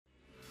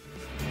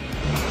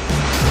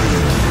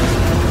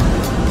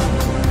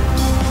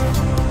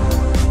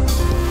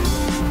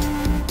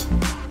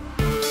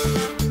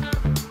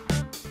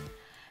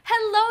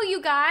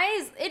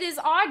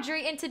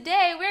and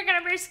today we're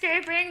gonna be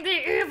escaping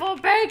the evil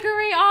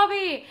bakery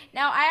obby.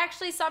 Now, I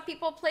actually saw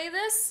people play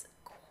this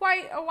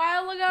quite a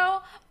while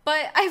ago,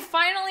 but I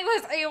finally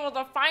was able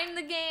to find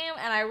the game,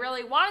 and I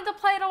really wanted to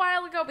play it a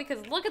while ago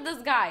because look at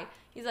this guy.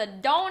 He's a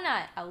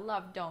donut. I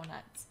love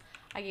donuts.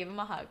 I gave him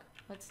a hug.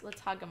 Let's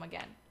hug him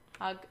again.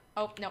 Hug.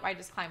 Oh, no, I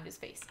just climbed his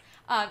face.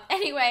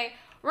 Anyway,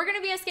 we're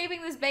gonna be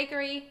escaping this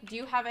bakery. Do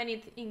you have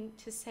anything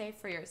to say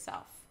for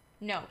yourself?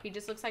 No, he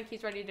just looks like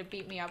he's ready to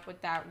beat me up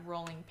with that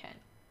rolling pin.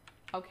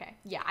 Okay,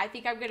 yeah, I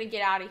think I'm gonna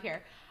get out of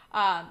here.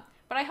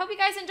 But I hope you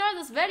guys enjoyed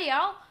this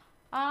video.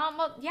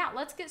 Well, yeah,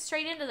 let's get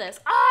straight into this.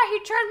 Ah, he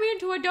turned me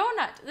into a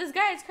donut. This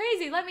guy is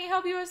crazy. Let me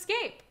help you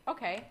escape.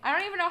 Okay, I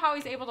don't even know how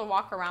he's able to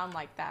walk around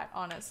like that,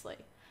 honestly.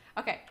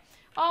 Okay.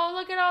 Oh,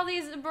 look at all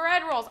these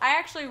bread rolls. I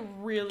actually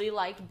really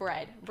like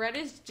bread. Bread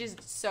is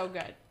just so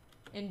good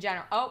in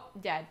general. Oh,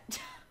 dead.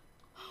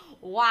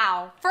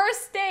 Wow,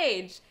 first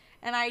stage,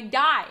 and I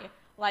die.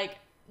 Like,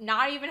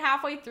 not even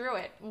halfway through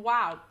it.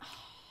 Wow.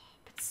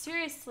 But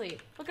seriously,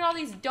 look at all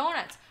these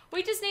donuts.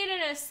 We just need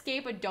to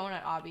escape a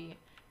donut obby,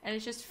 and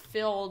it's just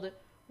filled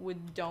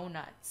with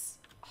donuts.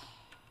 Oh,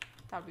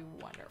 that would be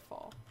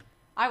wonderful.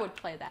 I would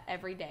play that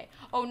every day.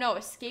 Oh no,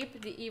 escape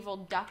the evil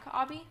duck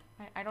obby.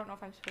 I don't know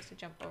if I'm supposed to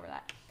jump over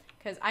that.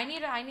 Because I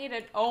need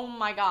a, oh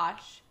my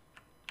gosh.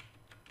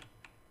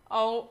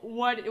 Oh,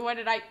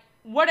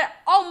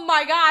 oh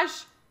my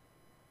gosh.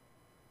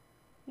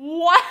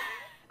 What?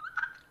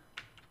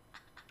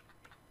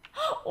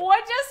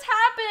 What just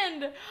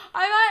happened?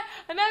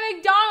 I'm at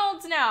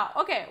McDonald's now.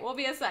 Okay, we'll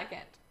be a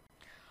second.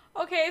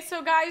 Okay,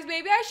 so guys,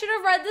 maybe I should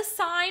have read the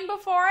sign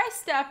before I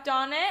stepped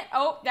on it.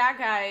 Oh, that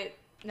guy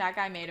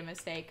made a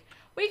mistake.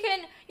 We can,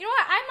 you know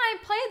what? I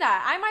might play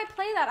that. I might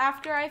play that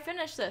after I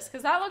finish this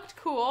because that looked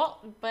cool,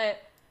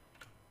 but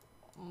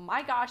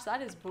my gosh, that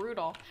is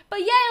brutal. But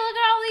yay, look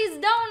at all these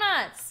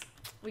donuts.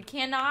 We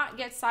cannot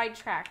get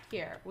sidetracked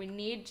here. We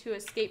need to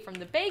escape from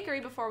the bakery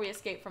before we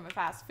escape from a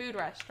fast food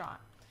restaurant.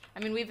 I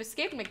mean, we've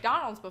escaped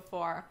McDonald's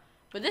before,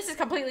 but this is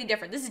completely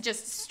different. This is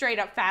just straight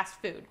up fast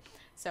food.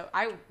 So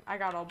I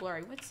got all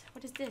blurry. What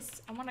is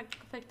this? I want to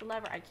click the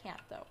lever. I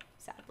can't though,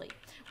 sadly.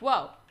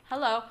 Whoa,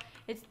 hello.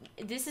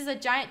 This is a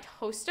giant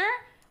toaster?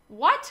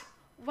 What?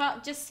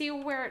 Well, just see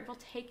where it will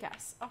take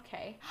us.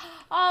 Okay.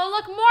 Oh,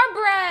 look, more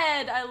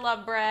bread. I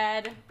love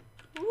bread.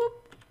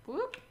 Whoop,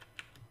 whoop,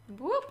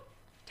 whoop.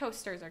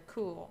 Toasters are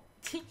cool.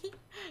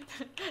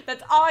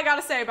 That's all I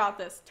gotta say about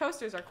this.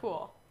 Toasters are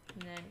cool.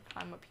 And then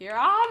climb up here.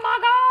 Oh my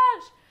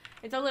gosh!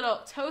 It's a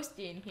little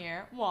toasty in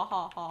here. Wah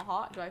ha ha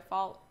ha. Do I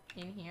fall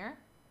in here?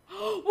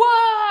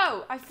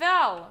 Whoa! I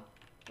fell.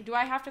 Do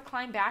I have to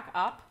climb back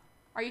up?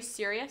 Are you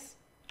serious?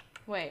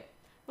 Wait.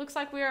 Looks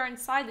like we are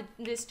inside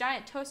this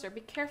giant toaster.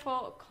 Be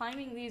careful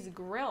climbing these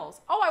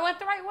grills. Oh, I went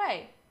the right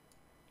way.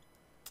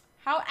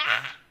 How?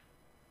 Ah!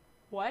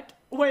 What?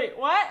 Wait,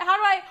 what? How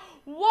do I?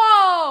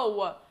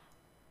 Whoa!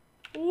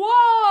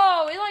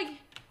 Whoa! It like,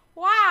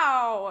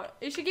 wow.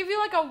 It should give you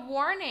like a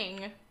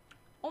warning.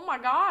 Oh my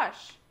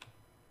gosh.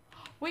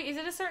 Wait, is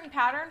it a certain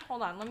pattern?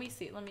 Hold on, let me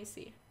see.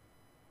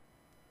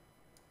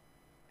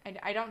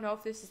 I don't know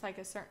if this is like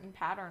a certain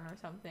pattern or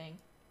something.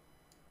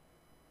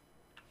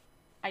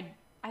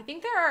 I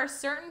think there are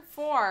certain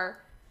 4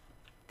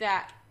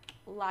 that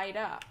light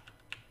up.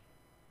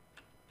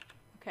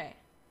 Okay.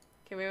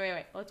 Okay,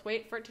 wait. Let's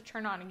wait for it to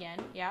turn on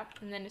again. Yep.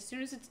 And then as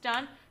soon as it's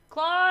done,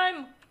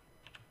 climb!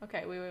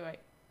 Okay, wait.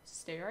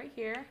 Stay right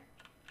here.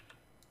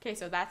 Okay,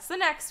 so that's the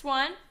next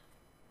one.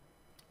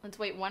 Let's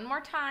wait one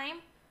more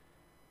time.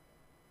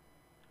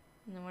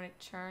 And then when it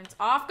turns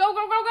off, go!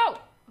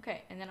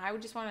 Okay, and then I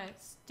would just want to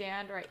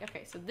stand right.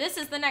 Okay, so this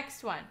is the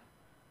next one.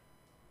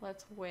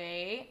 Let's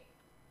wait.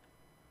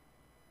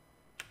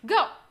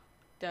 Go!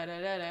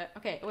 Da-da-da-da.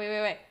 Okay,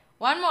 wait.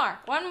 One more.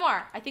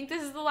 I think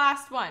this is the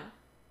last one.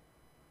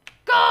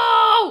 Go!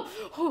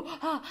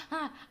 Oh,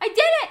 I did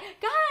it!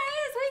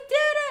 Guys,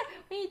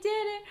 we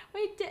did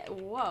it!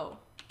 Whoa.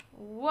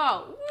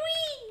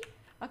 Whee!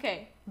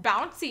 Okay,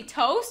 bouncy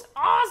toast.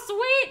 Oh,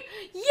 sweet!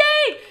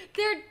 Yay!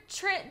 They're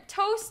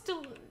toast.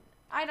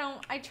 I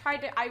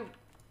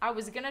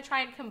was gonna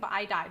try and combine.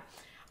 I died.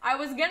 I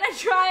was gonna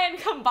try and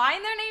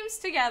combine their names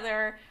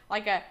together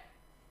like a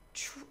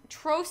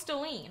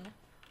trostaline,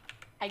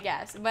 I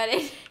guess, but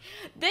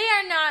they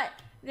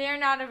are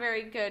not a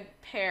very good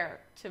pair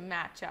to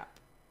match up.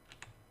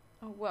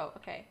 Oh, whoa.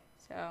 Okay,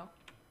 so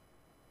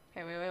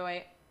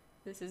wait.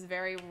 This is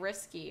very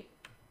risky.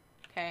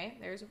 Okay,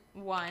 there's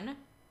one.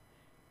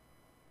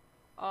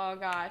 Oh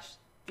gosh,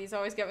 these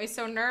always get me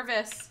so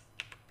nervous.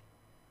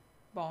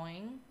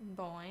 Boing.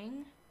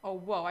 Oh,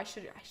 whoa, I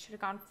should have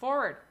gone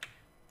forward.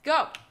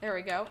 Go. There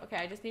we go. Okay,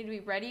 I just need to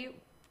be ready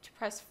to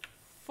press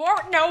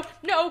forward. No.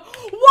 Whoa,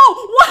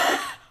 what?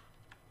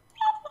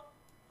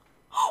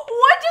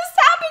 What just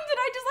happened? Did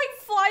I just like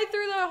fly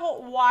through the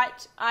whole,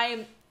 what?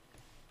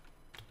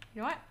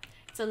 You know what?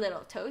 It's a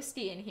little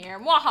toasty in here.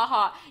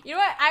 Mwahaha. You know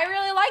what? I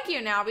really like you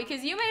now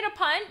because you made a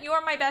pun. You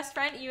are my best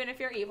friend, even if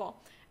you're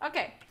evil.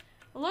 Okay.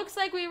 Looks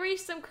like we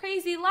reached some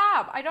crazy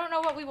lab. I don't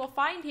know what we will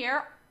find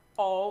here.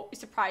 Oh,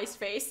 surprise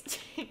face.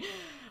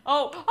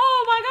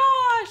 Oh my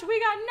gosh, we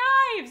got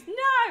knives.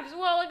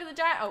 Well, look at the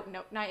giant. Oh,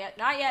 no, not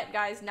yet,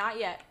 guys, not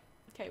yet.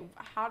 Okay,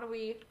 how do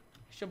we,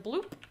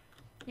 shabloop?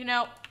 You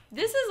know,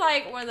 this is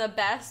like one of the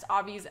best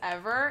obbies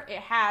ever. It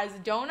has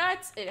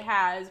donuts, it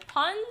has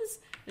puns.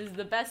 This is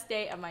the best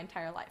day of my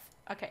entire life.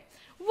 Okay,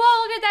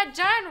 whoa, look at that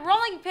giant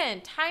rolling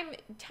pin.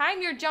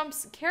 Time your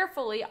jumps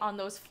carefully on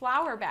those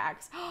flour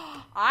bags.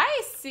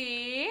 I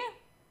see.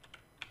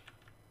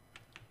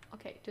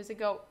 Okay, does it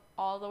go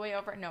all the way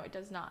over? No, it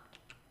does not.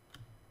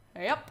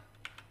 Yep.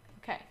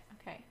 Okay,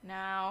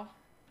 now.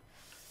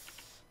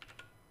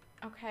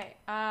 Okay,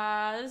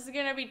 this is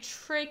gonna be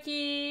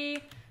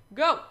tricky.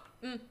 Go.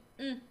 No.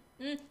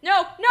 Darn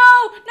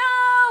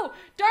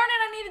it,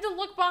 I needed to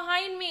look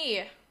behind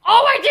me.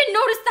 Oh, I didn't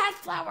notice that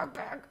flour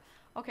bag.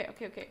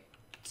 Okay.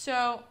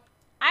 So,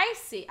 I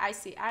see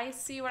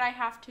what I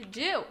have to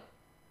do.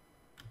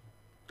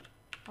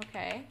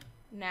 Okay,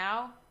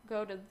 now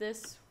go to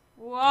this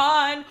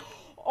one.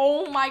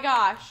 Oh my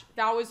gosh,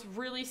 that was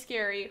really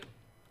scary.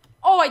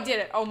 Oh, I did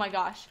it. Oh my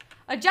gosh.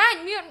 A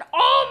giant mutant.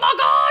 Oh my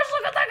gosh,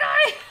 look at that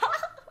guy.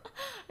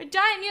 A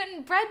giant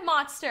mutant bread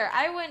monster.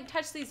 I wouldn't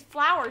touch these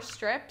flour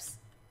strips.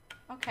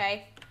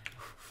 Okay.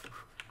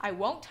 I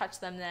won't touch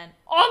them then.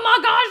 Oh my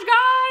gosh,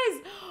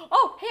 guys.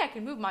 Oh, hey, I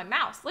can move my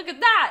mouse. Look at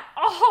that.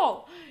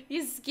 Oh,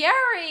 he's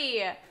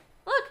scary.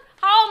 Look,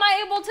 how am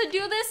I able to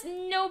do this?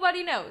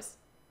 Nobody knows.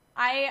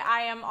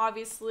 I am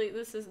obviously,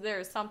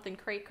 there's something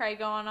cray-cray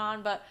going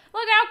on, but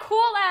look how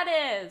cool that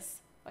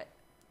is.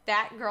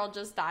 That girl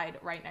just died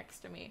right next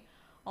to me.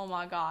 Oh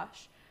my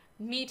gosh.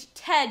 Meet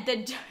Ted the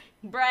giant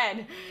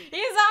bread.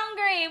 He's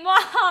hungry.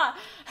 Well,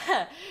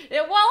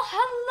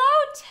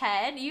 hello,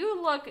 Ted.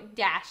 You look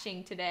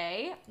dashing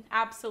today.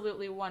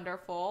 Absolutely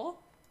wonderful.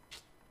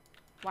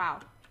 Wow.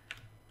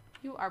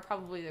 You are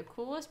probably the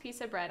coolest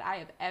piece of bread I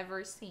have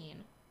ever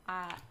seen.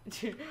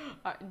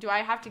 Do I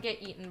have to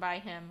get eaten by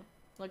him?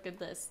 Look at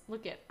this.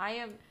 Look at,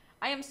 I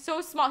am so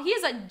small. He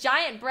is a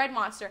giant bread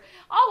monster.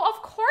 Oh,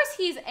 of course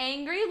he's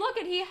angry. Look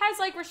at, he has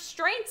like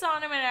restraints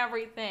on him and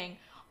everything.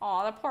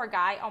 Oh, the poor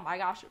guy. Oh my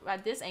gosh.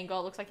 At this angle,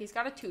 it looks like he's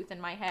got a tooth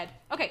in my head.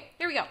 Okay,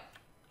 here we go.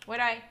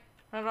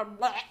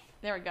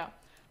 There we go.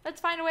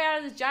 Let's find a way out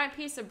of this giant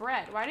piece of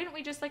bread. Why didn't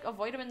we just like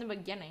avoid him in the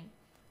beginning?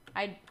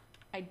 I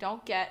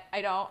don't get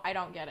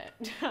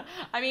it.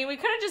 I mean, we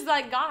could have just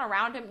like gone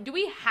around him. Do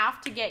we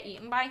have to get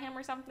eaten by him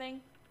or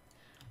something?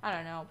 I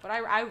don't know, but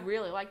I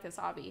really like this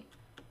obby.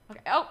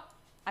 Okay. Oh,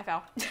 I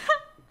fell. It's okay.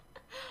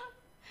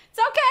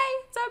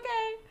 It's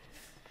okay.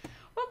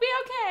 We'll be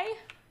okay.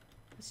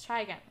 Let's try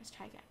again.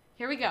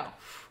 Here we go.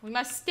 We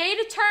must stay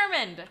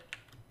determined.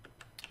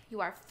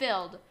 You are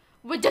filled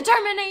with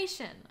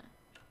determination.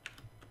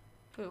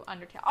 Ooh,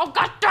 Undertale. Oh,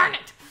 god darn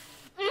it.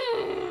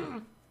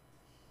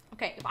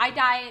 Okay, if I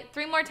die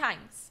 3 more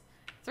times,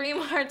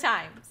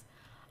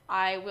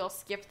 I will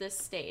skip this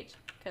stage.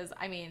 Because,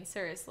 I mean,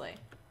 seriously.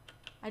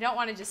 I don't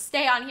want to just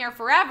stay on here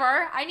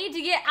forever. I need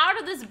to get out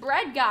of this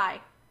bread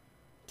guy.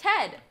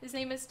 Ted. His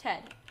name is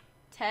Ted.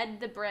 Ted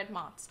the bread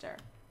monster.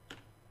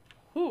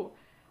 Whew.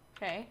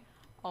 Okay.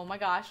 Oh my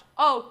gosh.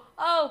 Oh.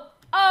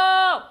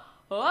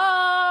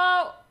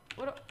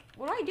 What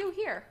do I do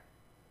here?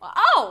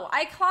 Oh,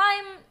 I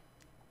climb.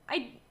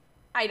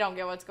 I don't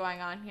get what's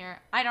going on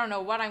here. I don't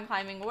know what I'm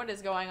climbing. What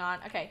is going on?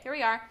 Okay, here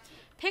we are.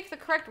 Pick the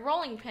correct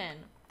rolling pin.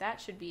 That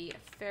should be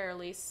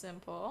fairly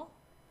simple.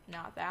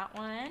 Not that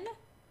one.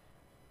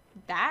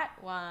 That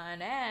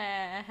one.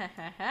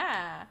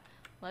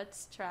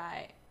 Let's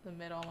try the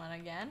middle one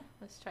again.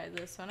 Let's try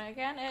this one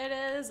again. It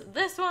is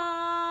this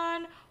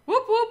one.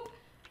 Whoop whoop.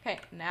 Okay,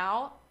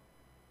 now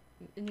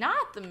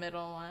not the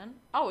middle one.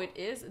 Oh, it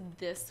is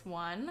this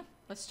one.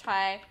 Let's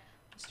try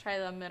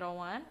the middle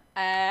one.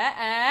 And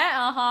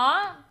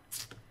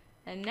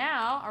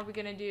now are we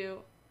gonna do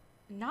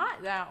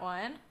not that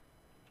one,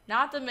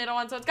 not the middle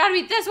one, so it's gotta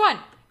be this one.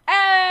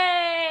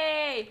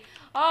 Hey!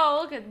 Oh,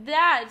 look at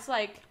that. It's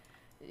like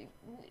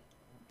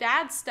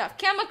bad stuff,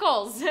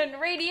 chemicals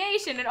and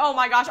radiation, and oh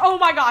my gosh,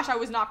 I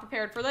was not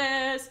prepared for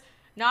this.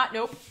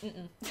 Nope.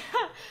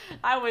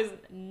 I was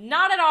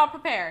not at all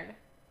prepared.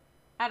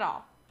 At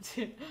all.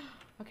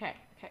 Okay,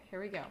 here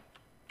we go.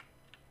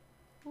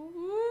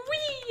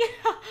 Whee!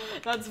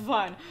 That's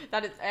fun.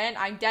 That is, and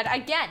I'm dead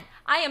again.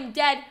 I am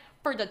dead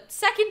for the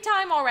 2nd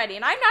time already,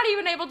 and I'm not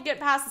even able to get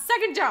past the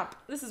 2nd jump.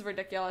 This is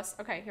ridiculous.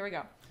 Okay, here we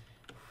go.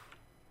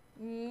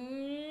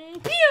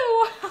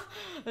 Pew!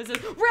 This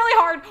is really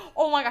hard.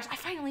 Oh my gosh, I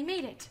finally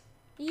made it.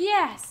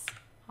 Yes.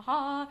 You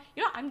know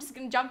what? I'm just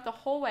gonna jump the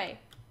whole way.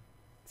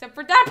 Except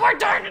for that part,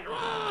 darn it.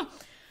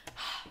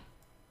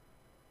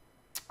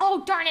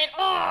 Oh, darn it.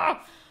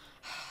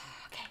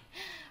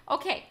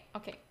 Okay.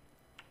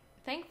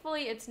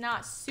 Thankfully, it's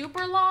not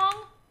super long.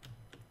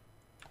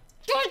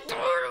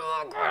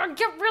 I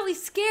get really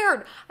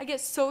scared. I get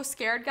so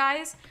scared,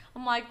 guys.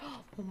 I'm like,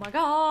 oh my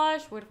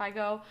gosh, what if I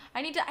go?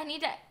 I need to,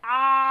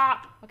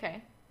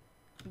 okay.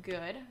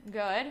 Good.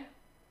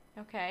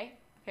 Okay,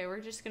 we're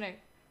just gonna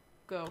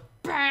go,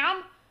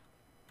 bam.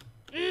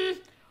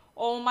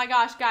 Oh my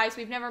gosh, guys,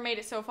 we've never made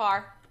it so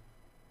far.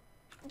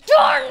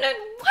 Darn it!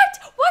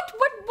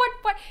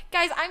 What?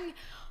 Guys, I'm...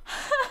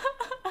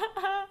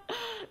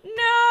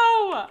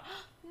 No!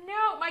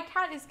 No, my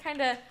cat is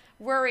kind of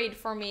worried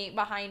for me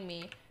behind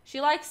me.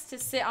 She likes to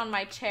sit on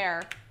my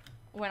chair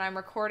when I'm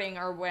recording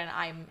or when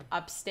I'm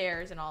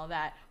upstairs and all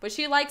that. But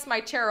she likes my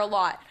chair a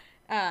lot.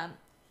 And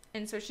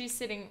so she's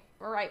sitting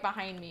right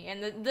behind me.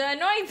 And the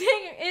annoying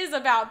thing is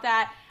about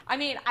that, I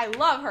mean, I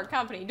love her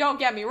company, don't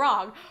get me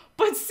wrong.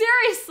 But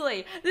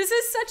seriously, this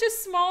is such a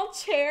small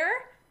chair.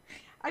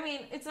 I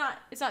mean, it's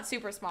not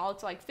super small.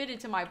 It's like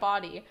fitted to my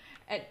body.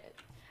 And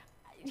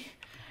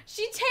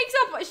she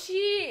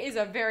is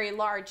a very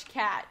large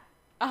cat.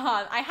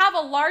 I have a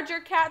larger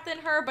cat than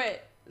her,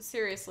 but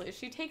seriously,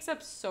 she takes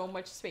up so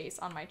much space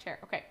on my chair.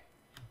 Okay.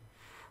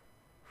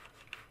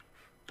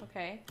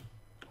 Okay.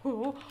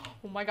 Oh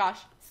my gosh,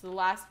 this is the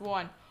last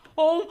one.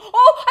 Oh,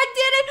 I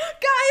did it,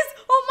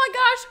 guys! Oh my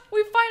gosh,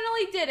 we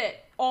finally did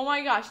it. Oh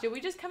my gosh, did we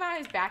just come out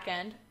his back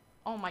end?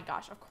 Oh my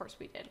gosh, of course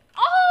we did.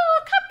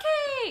 Oh,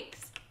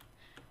 cupcakes!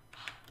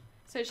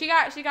 So she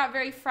got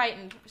very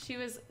frightened. She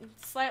was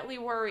slightly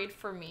worried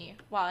for me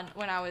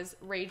when I was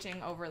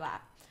raging over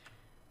that.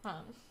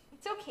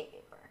 It's okay,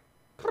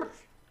 Amber.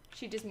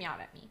 She just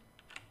meowed at me.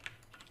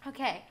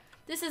 Okay,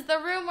 this is the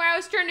room where I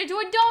was turned into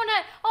a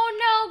donut. Oh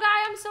no,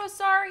 guy, I'm so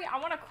sorry. I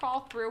want to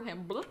crawl through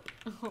him.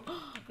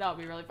 That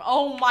would be really fun.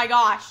 Oh my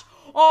gosh.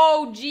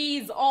 Oh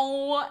geez.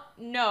 Oh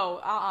no.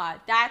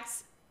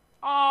 That's.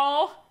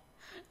 Oh,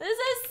 this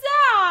is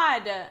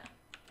sad.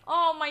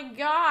 Oh my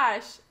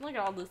gosh. Look at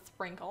all the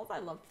sprinkles. I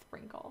love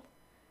sprinkles.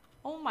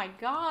 Oh my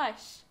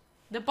gosh.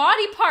 The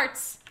body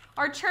parts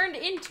are turned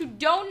into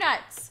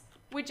donuts,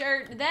 which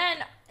are then,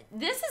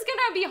 this is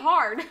gonna be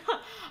hard.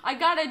 I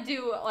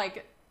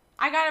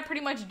gotta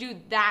pretty much do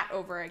that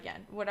over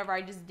again. Whatever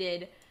I just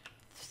did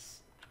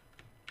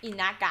in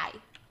that guy,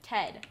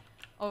 Ted,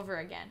 over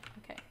again.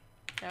 Okay.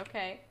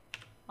 Okay.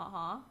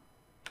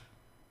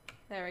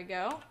 There we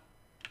go.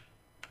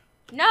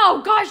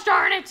 No, gosh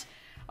darn it.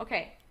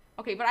 Okay.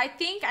 Okay, but I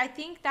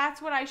think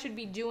that's what I should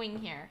be doing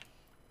here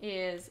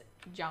is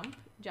jump.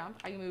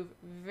 I move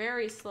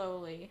very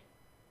slowly.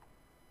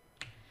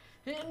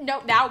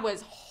 No, that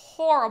was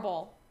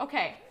horrible.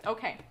 Okay.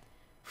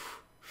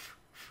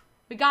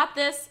 We got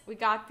this.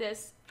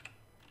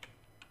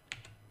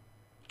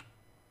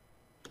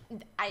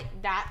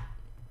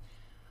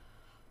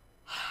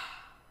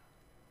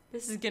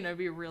 This is gonna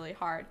be really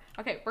hard.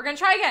 Okay, we're gonna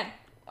try again.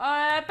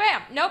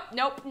 Bam. Nope.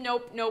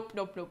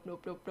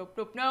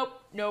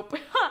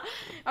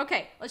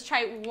 Okay, let's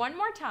try it one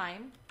more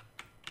time.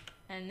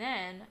 And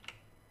then,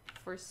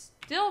 if we're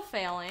still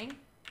failing,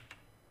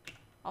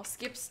 I'll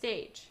skip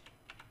stage.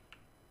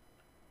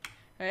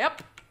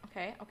 Yep.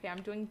 Okay,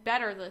 I'm doing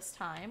better this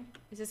time.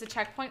 Is this a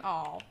checkpoint?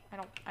 Oh,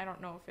 I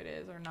don't know if it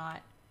is or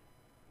not.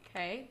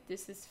 Okay,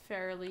 this is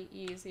fairly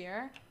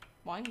easier.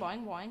 Boing,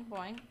 boing, boing,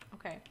 boing.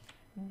 Okay.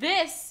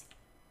 This,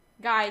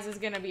 guys, is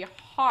gonna be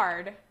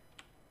hard.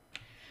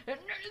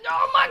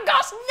 Oh my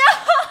gosh, no!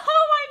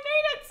 I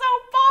made it so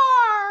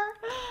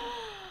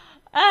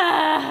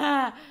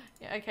far!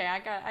 Okay,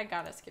 I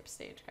gotta skip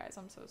stage, guys.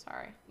 I'm so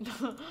sorry. Oh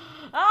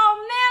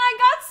man, I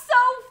got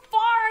so far!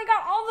 I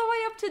got all the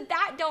way up to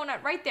that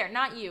donut right there.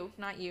 Not you,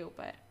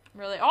 but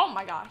really. Oh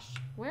my gosh.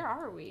 Where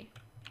are we?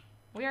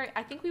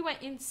 I think we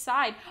went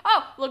inside.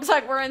 Oh, looks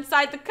like we're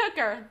inside the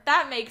cooker.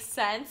 That makes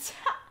sense.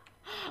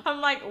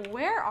 I'm like,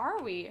 where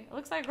are we? It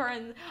looks like we're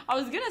in, I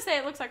was gonna say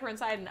it looks like we're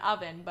inside an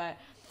oven, but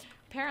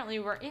apparently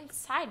we're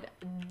inside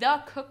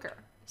the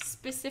cooker.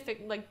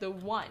 Specific, like the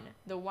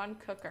one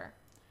cooker.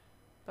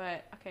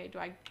 But, okay, do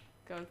I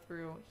go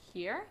through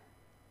here?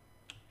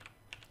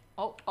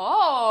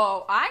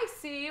 Oh, I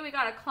see. We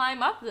gotta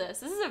climb up this.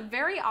 This is a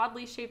very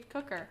oddly shaped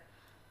cooker.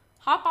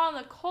 Hop on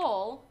the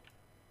coal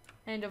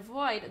and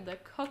avoid the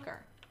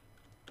cooker.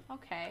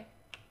 Okay.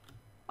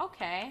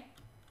 Okay.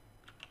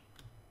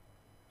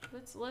 Okay.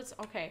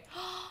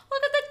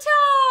 Look at the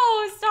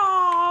toast!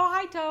 Oh,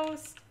 hi,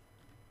 Toast.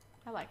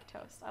 I like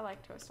Toast. I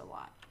like Toast a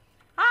lot.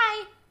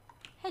 Hi!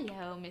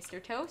 Hello,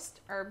 Mr.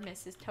 Toast. Or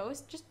Mrs.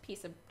 Toast. Just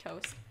piece of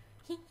toast.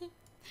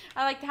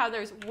 I like how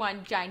there's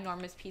one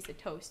ginormous piece of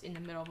toast in the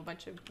middle of a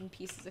bunch of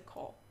pieces of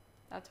coal.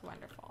 That's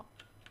wonderful.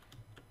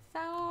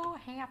 So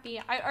happy.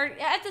 Or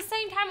at the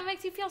same time, it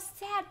makes you feel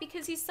sad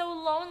because he's so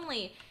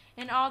lonely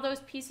in all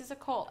those pieces of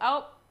coal.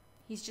 Oh,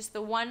 he's just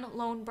the one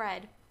lone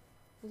bread.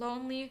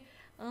 Lonely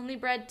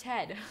bread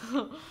Ted.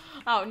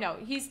 Oh, no.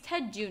 He's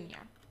Ted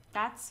Jr.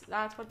 That's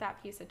what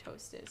that piece of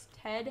toast is.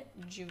 Ted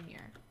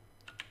Jr.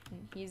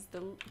 And he's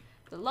the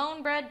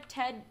lone bread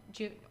Ted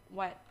Jr.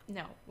 What?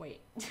 No,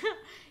 wait.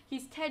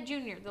 He's Ted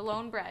Jr., the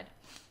lone bread.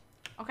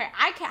 Okay,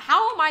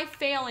 how am I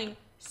failing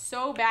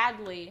so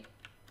badly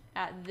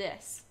at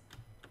this?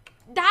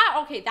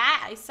 That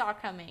I saw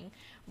coming.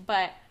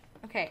 But,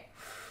 okay.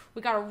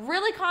 We gotta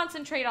really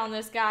concentrate on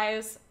this,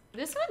 guys.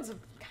 This one's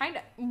kind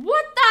of...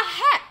 What the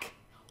heck?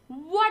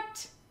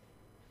 What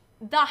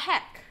the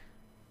heck?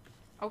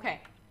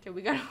 Okay,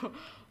 we gotta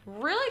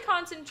really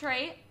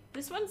concentrate.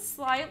 This one's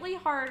slightly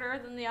harder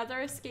than the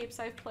other escapes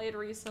I've played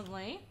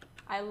recently.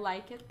 I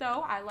like it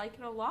though. I like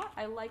it a lot.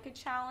 I like a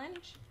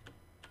challenge.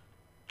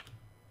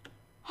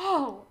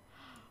 Oh,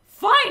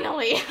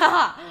 finally!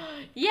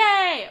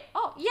 Yay!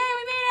 Oh, yay,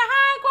 we made it!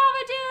 Hi,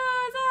 Guava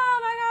Dudes! Oh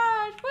my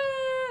gosh!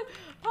 Woo!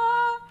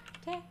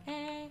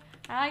 Party!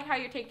 I like how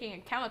you're taking a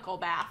chemical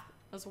bath.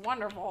 That's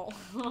wonderful.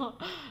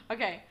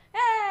 Okay.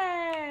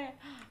 Hey!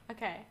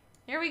 Okay.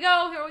 Here we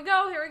go, here we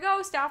go, here we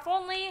go. Staff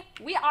only.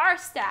 We are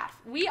staff.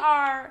 We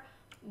are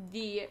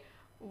the,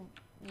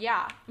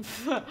 yeah.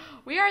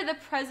 We are the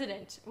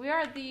president.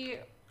 I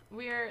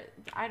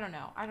don't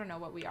know. I don't know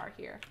what we are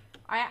here.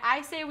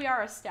 I say we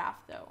are a staff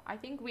though. I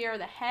think we are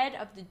the head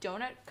of the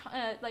donut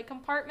like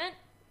compartment.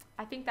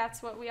 I think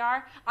that's what we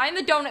are. I'm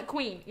the donut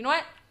queen. You know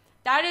what?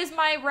 That is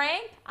my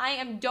rank. I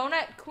am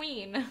donut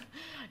queen.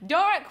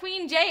 Donut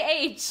queen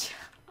JH.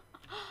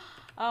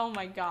 Oh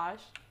my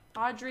gosh.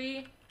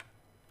 Audrey.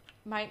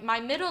 My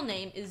middle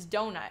name is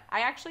Donut.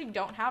 I actually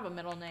don't have a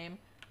middle name.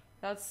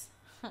 That's,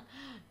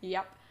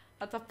 yep.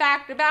 That's a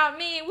fact about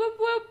me. Whoop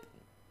whoop.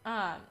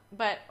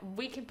 But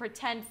we can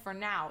pretend for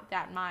now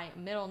that my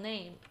middle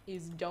name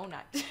is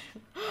Donut.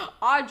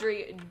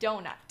 Audrey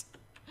Donut.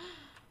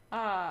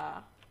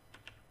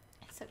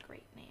 It's a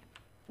great name.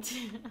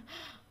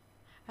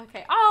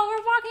 Okay. Oh,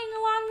 we're walking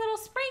along little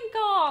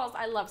sprinkles.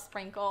 I love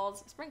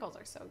sprinkles. Sprinkles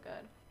are so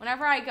good.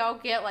 Whenever I go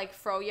get like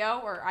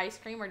froyo or ice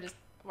cream or just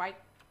white,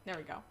 there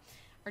we go.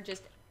 Or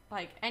just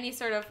like any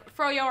sort of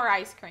froyo or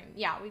ice cream.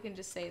 Yeah, we can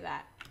just say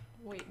that.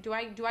 Wait, do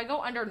I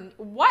go under?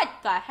 What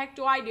the heck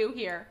do I do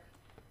here?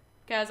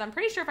 Because I'm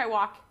pretty sure if I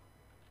walk,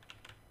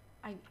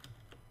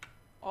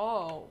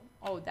 oh,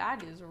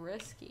 that is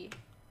risky.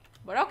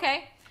 But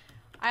okay.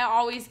 I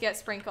always get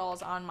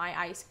sprinkles on my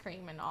ice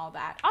cream and all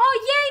that. Oh,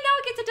 yay, now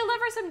I get to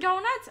deliver some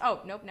donuts. Oh,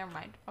 nope, never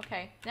mind.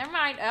 Okay, never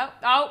mind.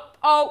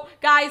 Oh,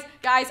 guys,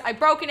 I've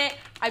broken it.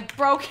 I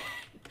broke it.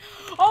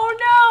 Oh,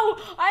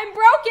 no, I'm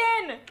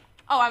broken.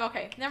 Oh, I'm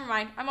okay. Never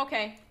mind. I'm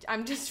okay.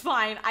 I'm just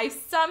fine. I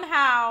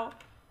somehow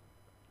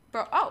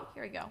broke. Oh,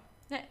 here we go.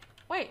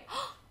 Wait,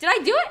 did I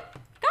do it?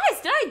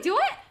 Guys, did I do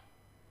it?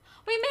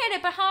 We made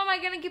it, but how am I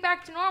going to get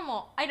back to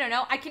normal? I don't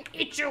know. I can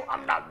eat you.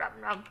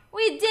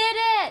 We did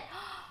it.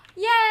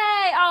 Yay!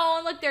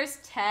 Oh, look, there's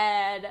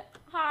Ted.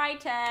 Hi,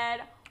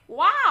 Ted.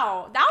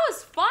 Wow, that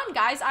was fun,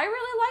 guys. I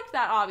really liked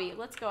that obby.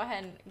 Let's go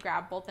ahead and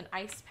grab both an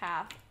ice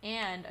path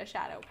and a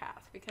shadow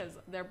path because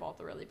they're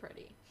both really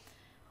pretty.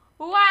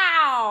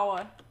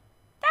 Wow,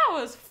 that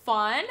was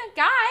fun,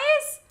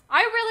 guys.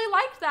 I really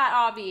liked that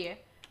obby.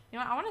 You know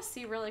what? I want to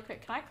see really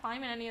quick. Can I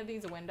climb in any of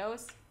these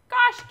windows?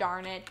 Gosh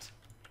darn it.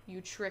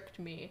 You tricked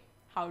me.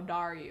 How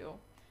dare you?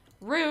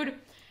 Rude.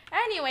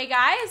 Anyway,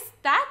 guys,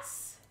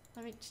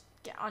 let me just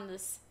get on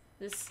this,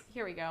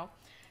 here we go.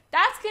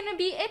 That's gonna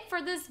be it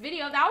for this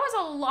video. That was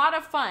a lot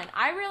of fun.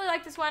 I really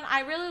liked this one.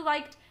 I really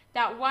liked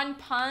that one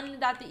pun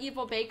that the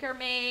evil baker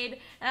made.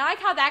 And I like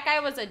how that guy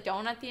was a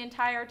donut the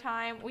entire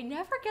time. We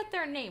never get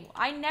their name.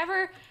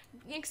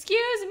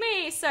 Excuse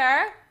me,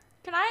 sir.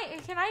 Can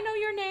I know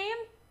your name?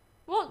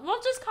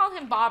 We'll just call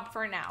him Bob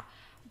for now.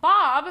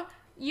 Bob,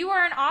 you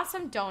are an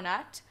awesome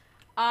donut.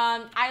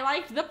 I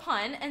liked the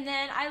pun, and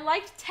then I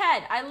liked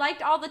Ted. I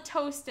liked all the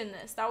toast in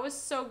this. That was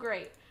so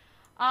great.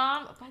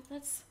 I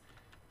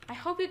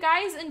hope you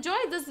guys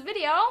enjoyed this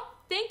video.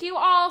 Thank you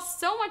all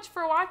so much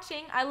for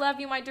watching. I love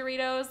you, my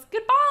Doritos.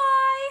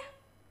 Goodbye.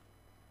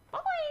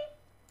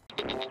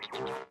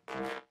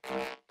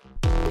 Bye.